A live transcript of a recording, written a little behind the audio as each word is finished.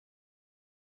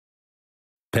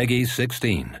Peggy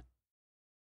 16.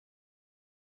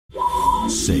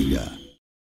 Sega.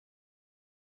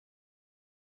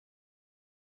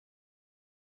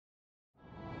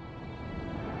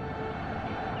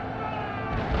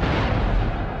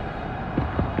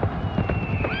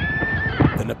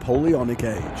 The Napoleonic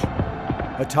Age,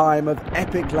 a time of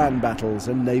epic land battles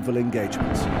and naval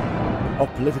engagements,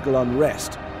 of political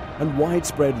unrest and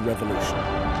widespread revolution,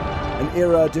 an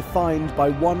era defined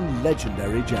by one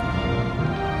legendary general.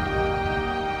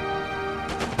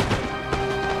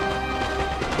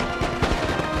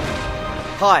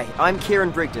 Hi, I'm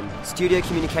Kieran Brigden, Studio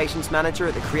Communications Manager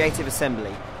at the Creative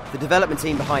Assembly, the development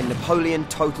team behind Napoleon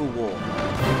Total War.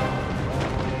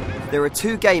 There are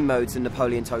two game modes in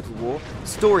Napoleon Total War,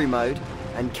 Story Mode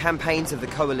and Campaigns of the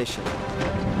Coalition.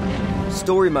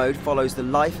 Story Mode follows the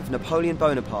life of Napoleon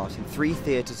Bonaparte in three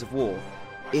theatres of war: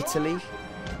 Italy,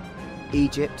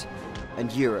 Egypt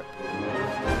and Europe.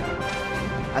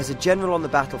 As a general on the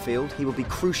battlefield, he will be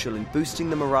crucial in boosting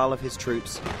the morale of his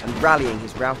troops and rallying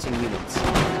his routing units.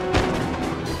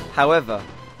 However,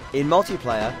 in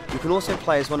multiplayer, you can also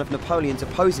play as one of Napoleon's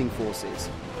opposing forces: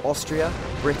 Austria,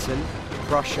 Britain,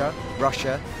 Prussia,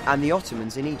 Russia, and the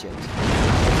Ottomans in Egypt.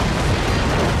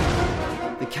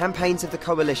 The campaigns of the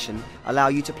coalition allow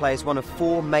you to play as one of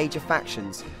four major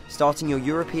factions, starting your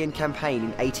European campaign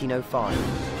in 1805.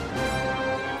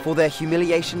 For their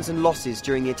humiliations and losses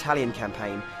during the Italian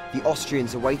campaign, the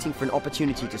Austrians are waiting for an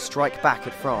opportunity to strike back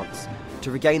at France,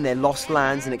 to regain their lost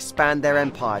lands and expand their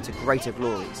empire to greater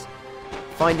glories.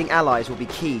 Finding allies will be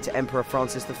key to Emperor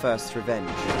Francis I's revenge.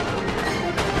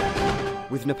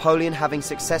 With Napoleon having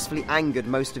successfully angered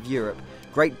most of Europe,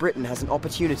 Great Britain has an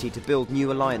opportunity to build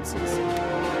new alliances.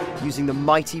 Using the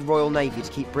mighty Royal Navy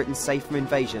to keep Britain safe from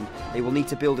invasion, they will need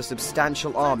to build a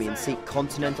substantial army and seek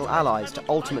continental allies to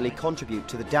ultimately contribute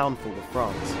to the downfall of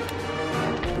France.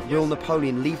 But will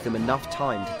Napoleon leave them enough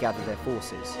time to gather their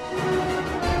forces?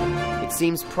 It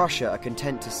seems Prussia are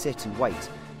content to sit and wait,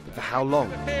 but for how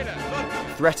long?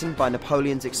 Threatened by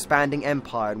Napoleon's expanding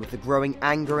empire and with the growing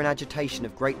anger and agitation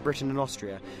of Great Britain and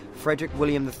Austria, Frederick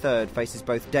William III faces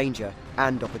both danger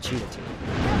and opportunity.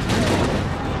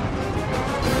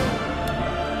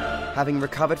 Having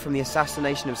recovered from the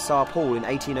assassination of Tsar Paul in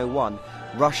 1801,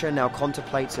 Russia now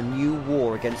contemplates a new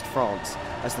war against France,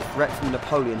 as the threat from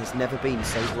Napoleon has never been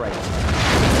so great.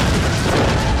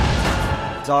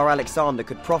 Tsar Alexander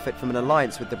could profit from an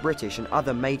alliance with the British and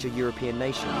other major European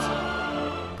nations,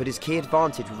 but his key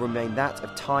advantage will remain that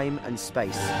of time and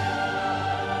space.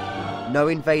 No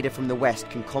invader from the west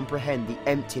can comprehend the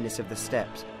emptiness of the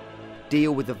steppes,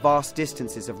 deal with the vast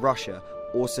distances of Russia,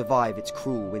 or survive its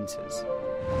cruel winters.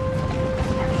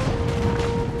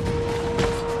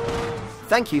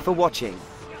 Thank you for watching.